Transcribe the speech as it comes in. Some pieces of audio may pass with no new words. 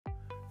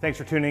Thanks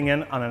for tuning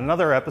in on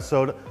another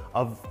episode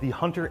of the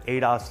Hunter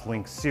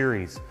ADASLink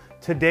series.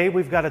 Today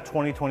we've got a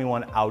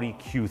 2021 Audi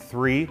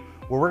Q3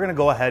 where we're going to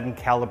go ahead and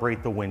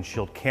calibrate the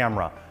windshield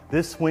camera.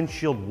 This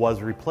windshield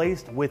was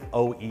replaced with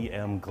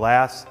OEM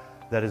glass.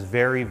 That is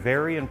very,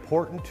 very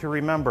important to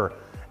remember.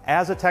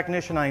 As a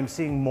technician, I am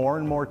seeing more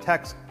and more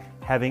techs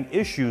having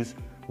issues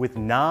with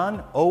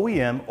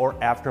non-OEM or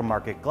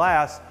aftermarket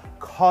glass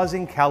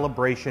causing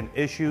calibration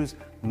issues,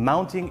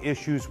 mounting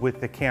issues with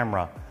the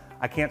camera.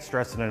 I can't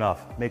stress it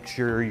enough. Make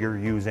sure you're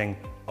using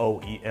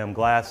OEM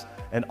glass,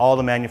 and all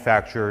the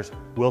manufacturers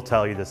will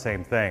tell you the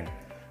same thing.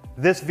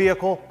 This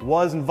vehicle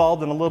was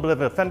involved in a little bit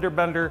of a fender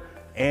bender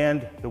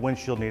and the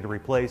windshield needed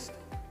replaced.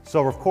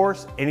 So of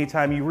course,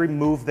 anytime you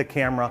remove the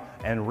camera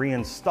and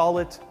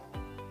reinstall it,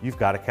 you've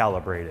got to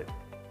calibrate it.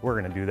 We're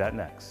going to do that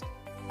next.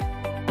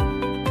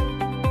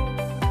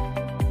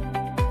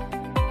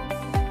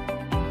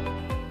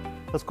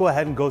 Let's go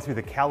ahead and go through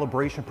the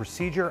calibration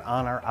procedure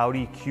on our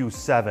Audi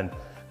Q7.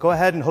 Go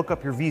ahead and hook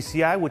up your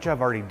VCI, which I've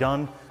already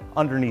done,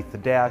 underneath the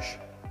dash.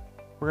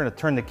 We're going to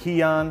turn the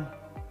key on,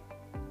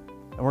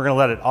 and we're going to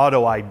let it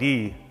auto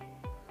ID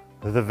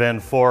the VIN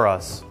for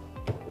us.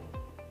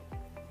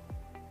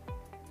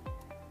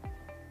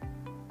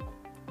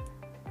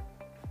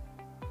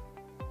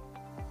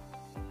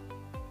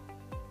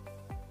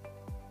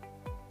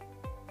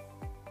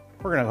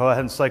 We're going to go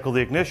ahead and cycle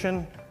the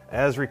ignition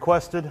as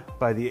requested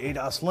by the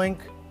ADASLink.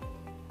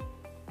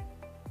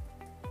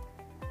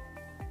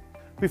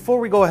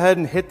 Before we go ahead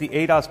and hit the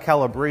ADAS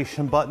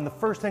calibration button, the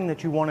first thing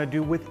that you want to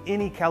do with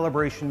any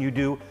calibration you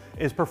do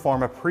is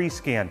perform a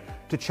pre-scan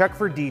to check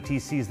for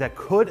DTCs that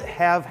could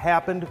have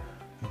happened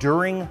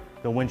during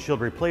the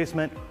windshield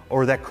replacement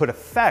or that could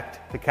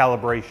affect the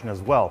calibration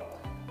as well.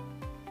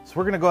 So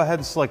we're going to go ahead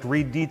and select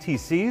Read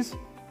DTCs.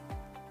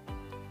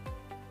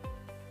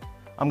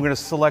 I'm going to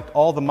select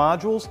all the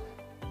modules.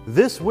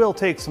 This will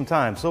take some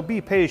time, so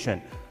be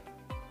patient,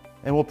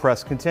 and we'll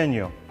press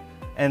Continue.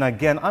 And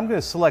again, I'm going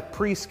to select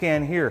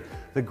pre-scan here.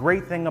 The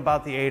great thing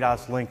about the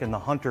ADASLink and the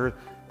Hunter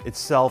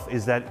itself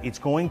is that it's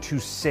going to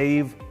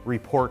save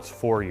reports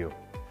for you.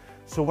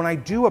 So when I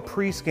do a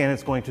pre-scan,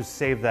 it's going to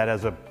save that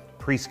as a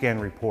pre-scan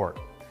report.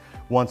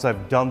 Once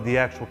I've done the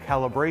actual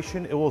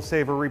calibration, it will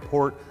save a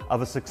report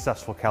of a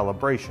successful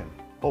calibration,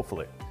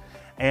 hopefully,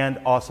 and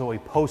also a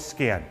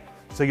post-scan.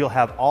 So you'll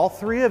have all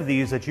three of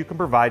these that you can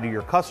provide to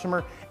your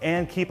customer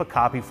and keep a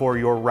copy for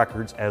your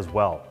records as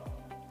well.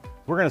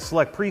 We're going to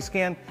select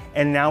pre-scan,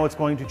 and now it's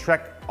going to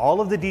check all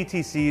of the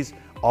DTCs,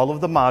 all of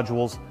the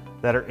modules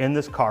that are in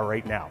this car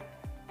right now.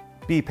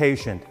 Be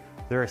patient.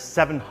 There are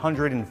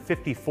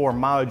 754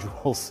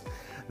 modules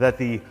that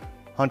the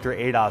Hunter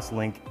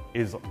ADASLink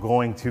is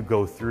going to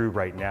go through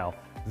right now.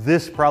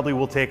 This probably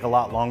will take a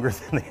lot longer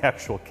than the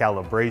actual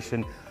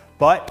calibration,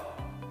 but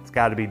it's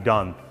got to be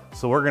done.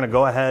 So we're going to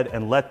go ahead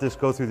and let this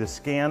go through the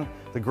scan.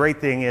 The great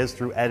thing is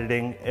through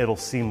editing, it'll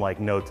seem like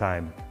no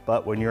time,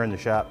 but when you're in the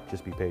shop,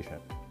 just be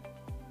patient.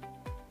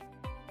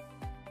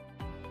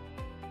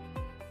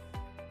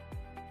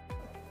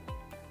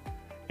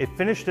 It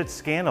finished its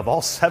scan of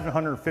all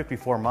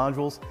 754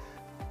 modules.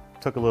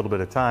 Took a little bit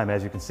of time,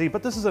 as you can see,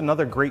 but this is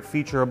another great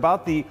feature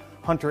about the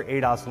Hunter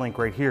ADASLink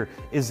right here,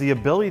 is the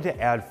ability to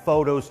add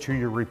photos to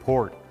your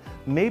report.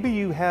 Maybe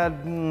you had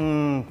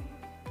a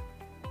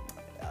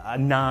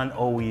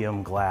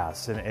non-OEM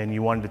glass and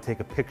you wanted to take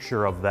a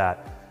picture of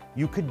that.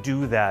 You could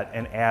do that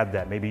and add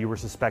that. Maybe you were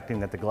suspecting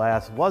that the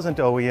glass wasn't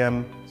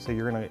OEM, so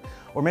you're gonna,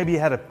 or maybe you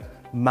had a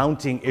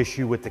mounting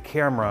issue with the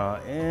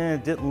camera and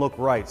it didn't look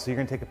right, so you're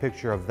gonna take a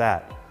picture of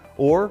that.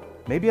 Or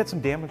maybe you had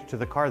some damage to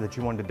the car that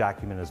you wanted to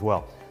document as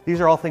well.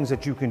 These are all things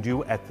that you can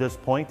do at this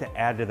point to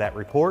add to that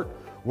report.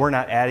 We're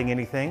not adding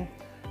anything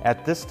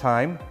at this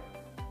time,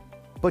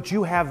 but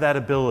you have that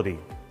ability.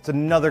 It's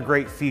another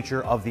great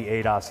feature of the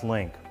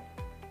ADASLink.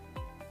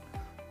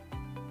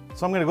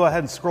 So I'm going to go ahead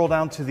and scroll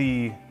down to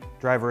the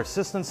driver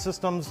assistance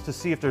systems to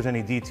see if there's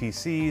any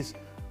DTCs,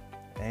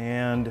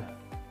 and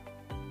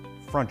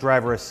front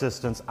driver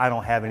assistance, I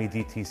don't have any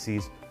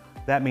DTCs.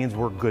 That means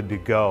we're good to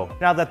go.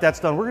 Now that that's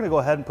done, we're going to go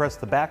ahead and press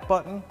the back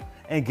button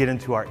and get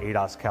into our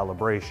ADAS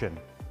calibration.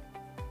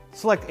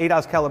 Select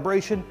ADAS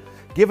calibration,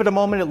 give it a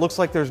moment. It looks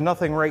like there's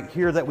nothing right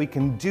here that we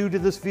can do to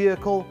this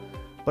vehicle,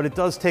 but it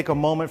does take a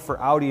moment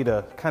for Audi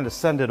to kind of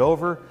send it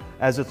over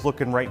as it's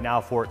looking right now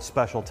for its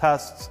special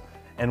tests,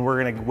 and we're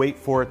going to wait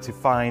for it to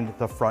find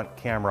the front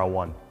camera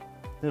one.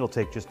 It'll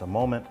take just a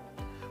moment.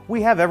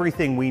 We have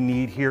everything we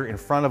need here in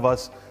front of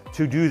us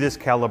to do this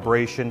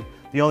calibration.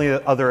 The only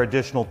other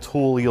additional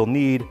tool you'll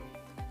need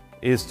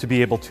is to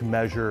be able to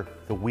measure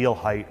the wheel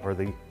height or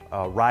the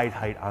ride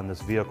height on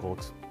this vehicle.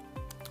 It's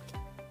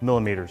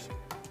millimeters.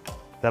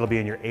 That'll be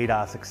in your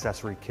ADAS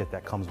accessory kit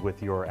that comes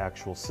with your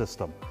actual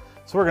system.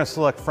 So we're going to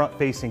select front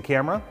facing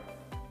camera,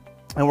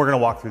 and we're going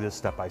to walk through this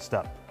step by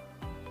step.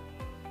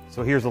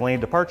 So here's the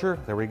lane departure.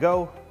 There we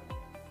go.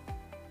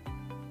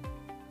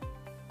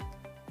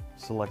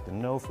 Select a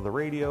no for the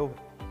radio.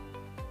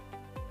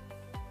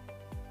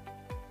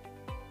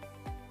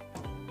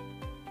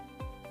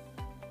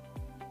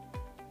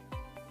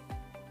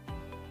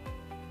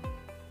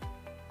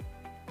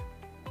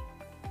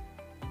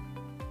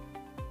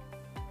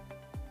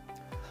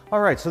 All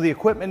right, so the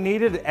equipment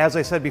needed, as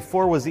I said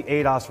before, was the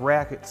ADAS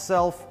rack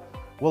itself.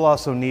 We'll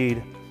also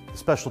need the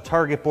special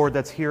target board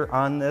that's here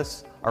on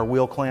this, our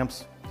wheel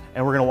clamps,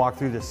 and we're gonna walk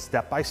through this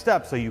step by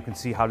step so you can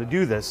see how to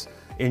do this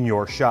in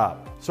your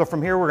shop. So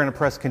from here, we're gonna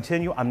press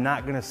continue. I'm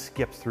not gonna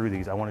skip through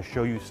these. I wanna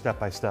show you step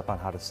by step on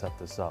how to set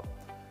this up,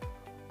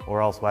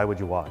 or else why would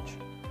you watch?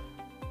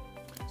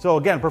 So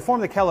again, perform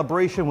the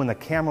calibration when the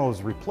camera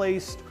was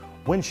replaced,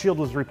 windshield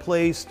was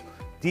replaced,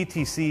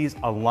 DTC's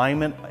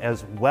alignment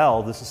as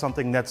well. This is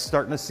something that's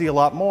starting to see a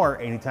lot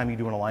more. Anytime you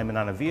do an alignment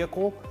on a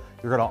vehicle,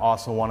 you're gonna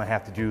also wanna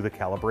have to do the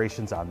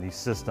calibrations on these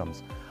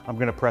systems. I'm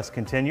gonna press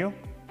continue.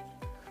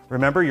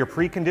 Remember, your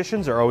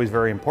preconditions are always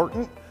very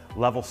important.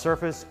 Level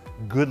surface,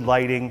 good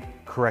lighting,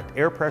 correct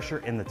air pressure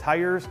in the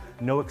tires,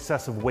 no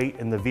excessive weight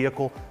in the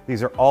vehicle.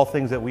 These are all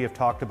things that we have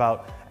talked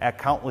about at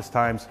countless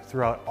times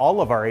throughout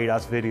all of our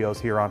ADAS videos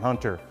here on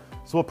Hunter.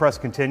 So we'll press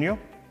continue.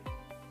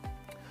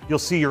 You'll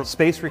see your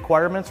space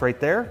requirements right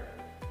there.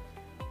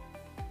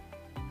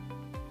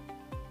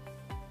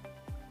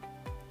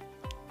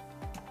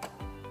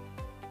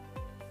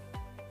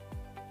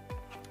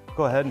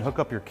 Go ahead and hook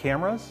up your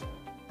cameras.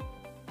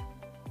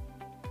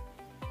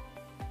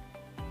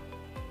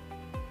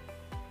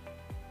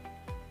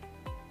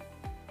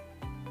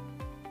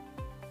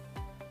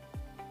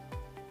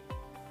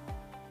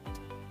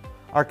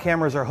 Our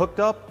cameras are hooked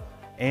up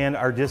and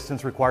our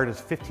distance required is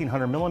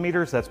 1,500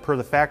 millimeters. That's per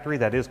the factory.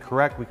 That is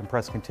correct. We can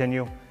press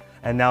continue.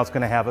 And now it's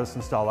going to have us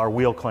install our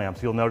wheel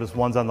clamps. You'll notice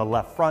one's on the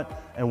left front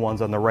and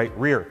one's on the right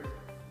rear.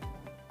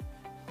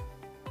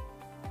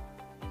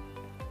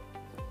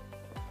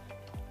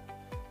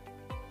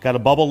 Got a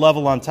bubble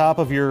level on top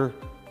of your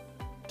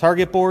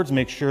target boards.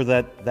 Make sure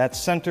that that's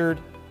centered.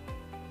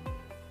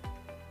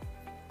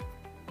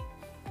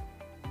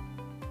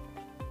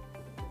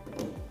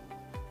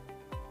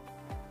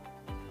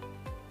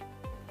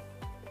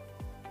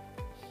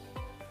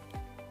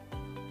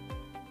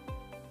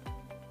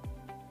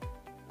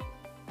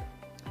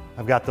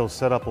 I've got those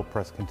set up. We'll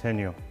press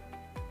continue.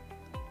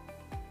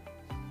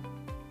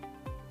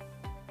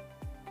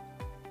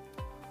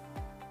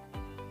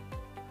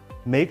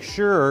 Make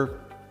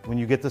sure when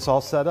you get this all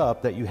set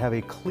up that you have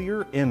a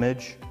clear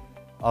image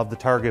of the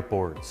target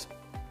boards.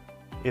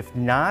 If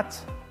not,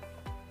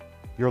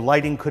 your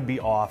lighting could be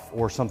off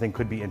or something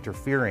could be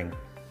interfering.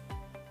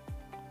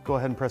 Go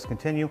ahead and press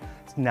continue.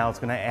 Now it's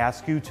going to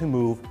ask you to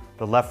move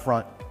the left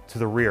front to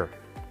the rear.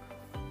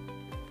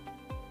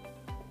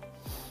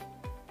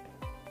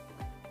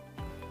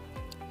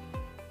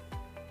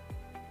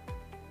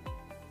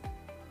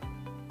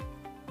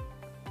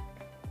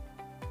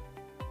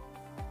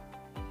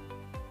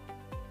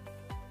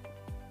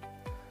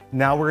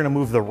 Now we're going to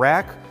move the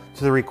rack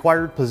to the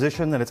required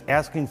position that it's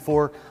asking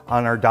for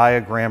on our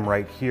diagram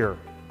right here.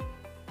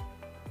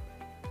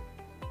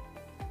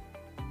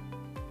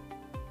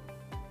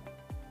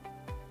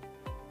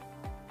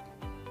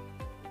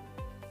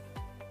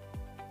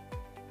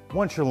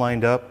 Once you're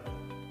lined up,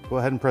 go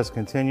ahead and press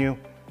continue,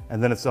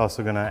 and then it's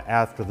also going to,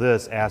 after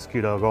this, ask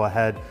you to go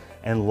ahead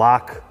and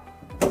lock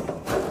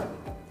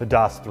the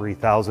ADAS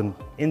 3000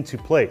 into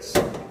place.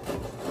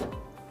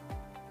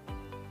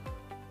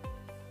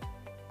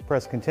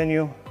 Press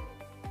continue,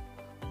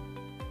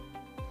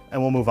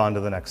 and we'll move on to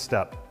the next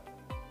step.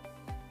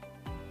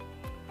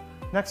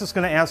 Next, it's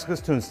going to ask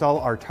us to install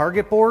our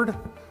target board.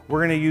 We're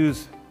going to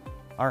use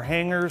our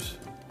hangers,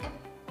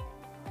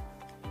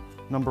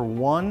 number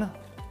 1,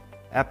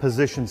 at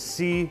position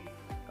C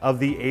of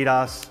the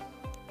ADAS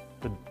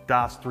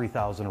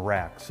 3000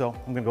 rack. So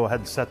I'm going to go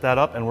ahead and set that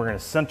up, and we're going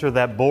to center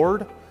that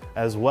board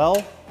as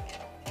well.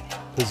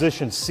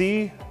 Position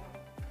C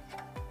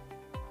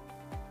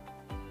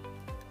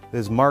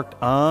is marked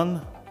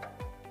on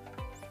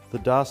the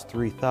ADAS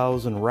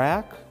 3000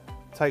 rack.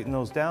 Tighten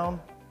those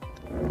down.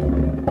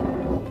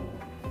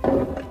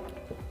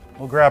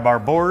 We'll grab our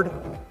board.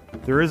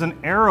 There is an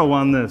arrow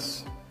on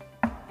this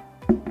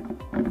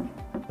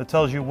that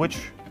tells you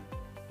which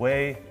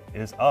way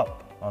is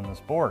up on this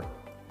board.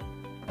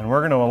 And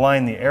we're going to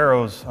align the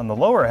arrows on the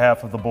lower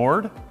half of the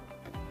board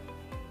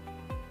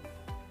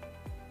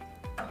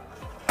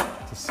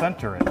to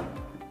center it.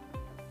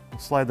 We'll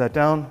slide that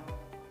down.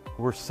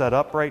 We're set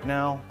up right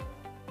now.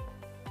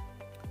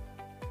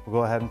 We'll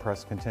go ahead and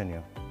press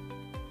continue.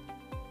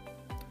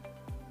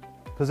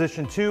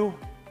 Position 2,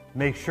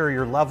 make sure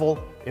you're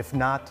level. If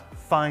not,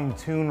 fine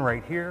tune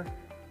right here.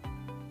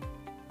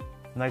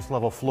 Nice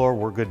level floor,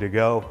 we're good to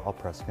go. I'll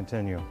press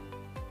continue.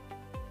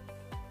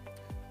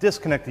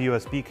 Disconnect the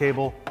USB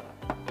cable.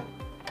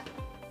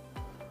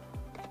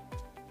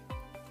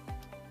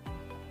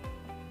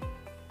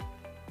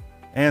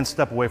 And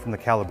step away from the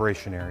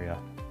calibration area.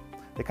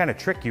 They kind of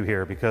trick you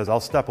here because I'll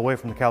step away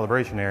from the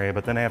calibration area,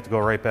 but then I have to go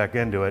right back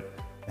into it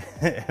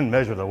and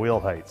measure the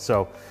wheel height.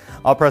 So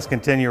I'll press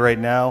continue right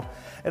now.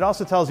 It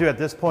also tells you at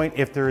this point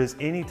if there is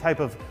any type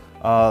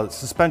of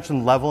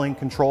suspension leveling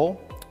control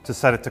to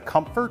set it to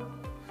comfort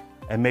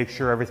and make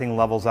sure everything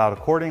levels out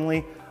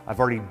accordingly. I've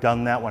already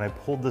done that when I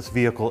pulled this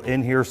vehicle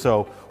in here,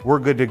 so we're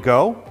good to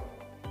go.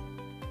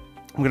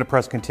 I'm going to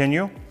press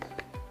continue.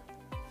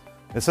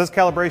 It says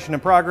calibration in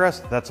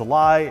progress. That's a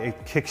lie.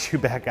 It kicks you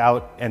back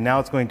out, and now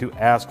it's going to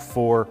ask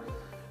for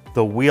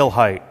the wheel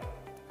height.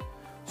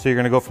 So you're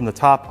going to go from the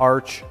top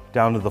arch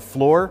down to the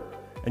floor,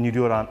 and you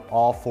do it on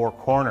all four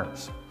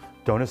corners.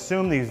 Don't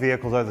assume these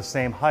vehicles are the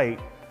same height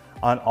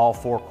on all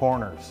four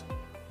corners.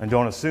 And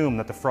don't assume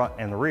that the front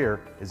and the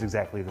rear is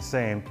exactly the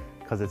same,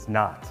 because it's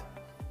not.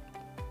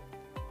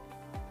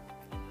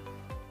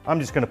 I'm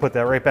just going to put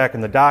that right back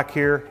in the dock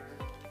here,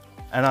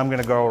 and I'm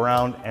going to go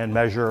around and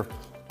measure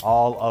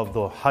all of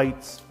the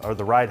heights, or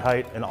the ride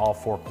height, in all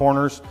four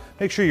corners.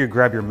 Make sure you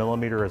grab your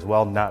millimeter as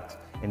well, not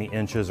any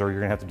inches, or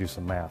you're going to have to do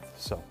some math.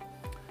 So.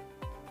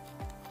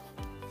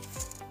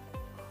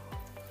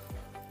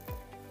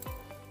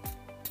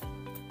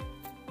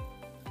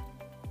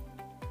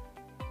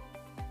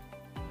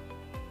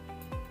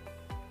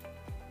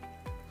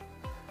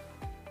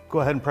 Go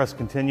ahead and press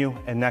continue,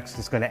 and next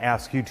it's going to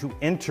ask you to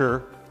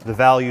enter the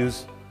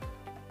values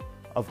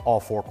of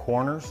all four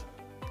corners.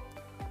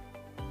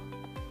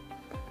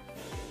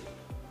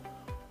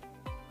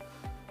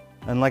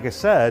 And like I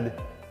said,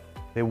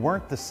 they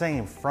weren't the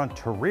same front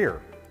to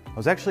rear. It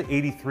was actually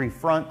 83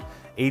 front,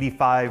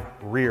 85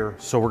 rear,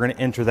 so we're going to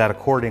enter that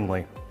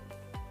accordingly.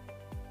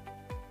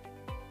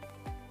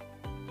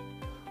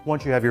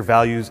 Once you have your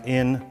values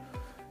in,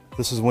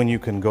 this is when you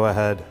can go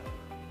ahead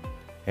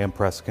and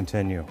press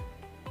continue.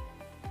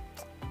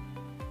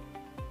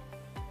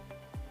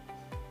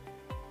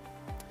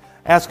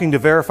 Asking to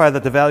verify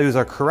that the values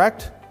are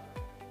correct,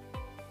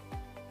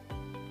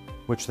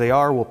 which they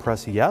are, we'll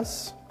press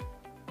yes.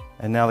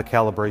 And now the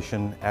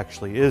calibration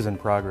actually is in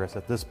progress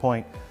at this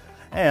point.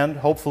 And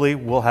hopefully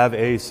we'll have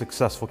a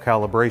successful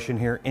calibration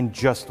here in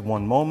just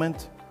one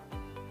moment.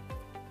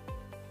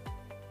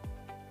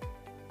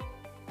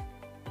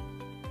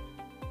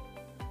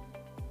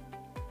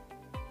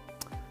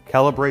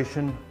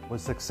 Calibration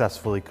was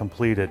successfully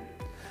completed.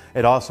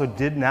 It also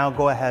did now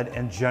go ahead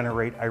and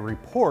generate a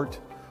report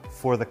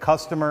for the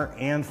customer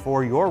and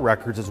for your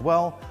records as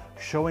well,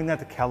 showing that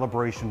the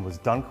calibration was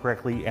done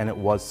correctly and it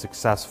was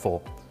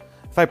successful.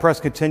 If I press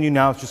continue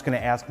now, it's just going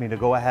to ask me to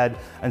go ahead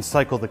and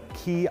cycle the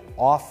key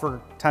off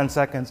for 10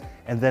 seconds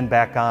and then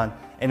back on,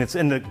 and it's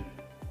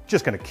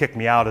just going to kick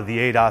me out of the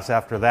ADAS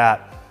after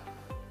that.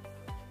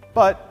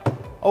 But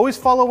always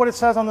follow what it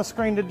says on the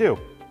screen to do.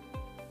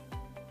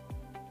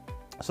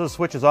 So the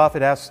switch is off.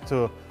 It asks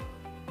to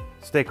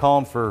stay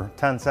calm for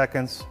 10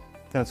 seconds.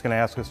 Then it's going to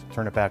ask us to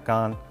turn it back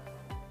on.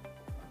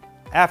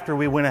 After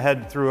we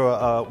went through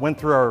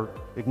our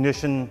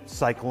ignition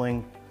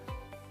cycling,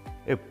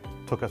 it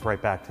took us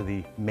right back to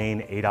the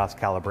main ADAS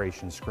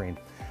calibration screen.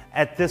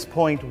 At this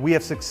point, we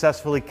have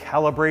successfully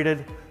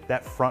calibrated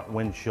that front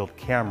windshield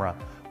camera.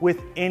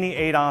 With any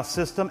ADAS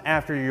system,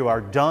 after you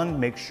are done,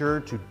 make sure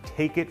to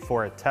take it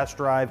for a test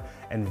drive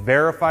and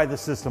verify the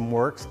system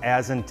works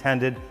as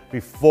intended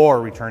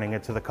before returning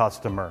it to the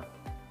customer.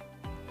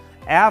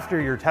 After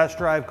your test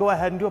drive, go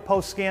ahead and do a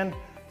post scan,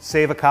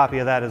 save a copy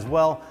of that as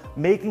well,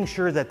 making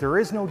sure that there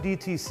is no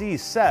DTC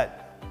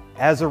set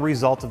as a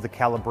result of the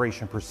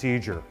calibration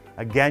procedure.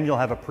 Again, you'll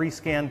have a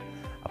pre-scan,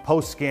 a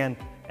post-scan,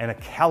 and a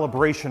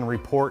calibration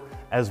report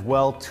as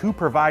well to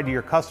provide to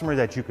your customer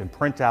that you can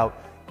print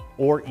out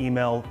or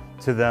email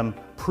to them,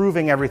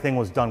 proving everything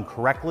was done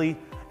correctly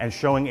and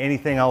showing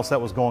anything else that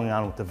was going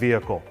on with the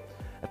vehicle.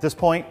 At this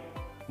point,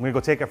 I'm going to go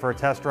take it for a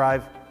test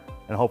drive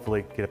and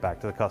hopefully get it back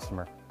to the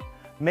customer.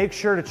 Make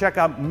sure to check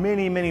out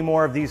many, many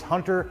more of these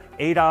Hunter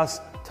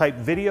ADAS type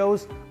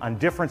videos on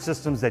different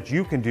systems that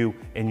you can do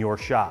in your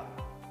shop.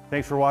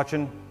 Thanks for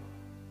watching.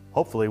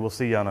 Hopefully we'll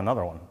see you on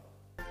another one.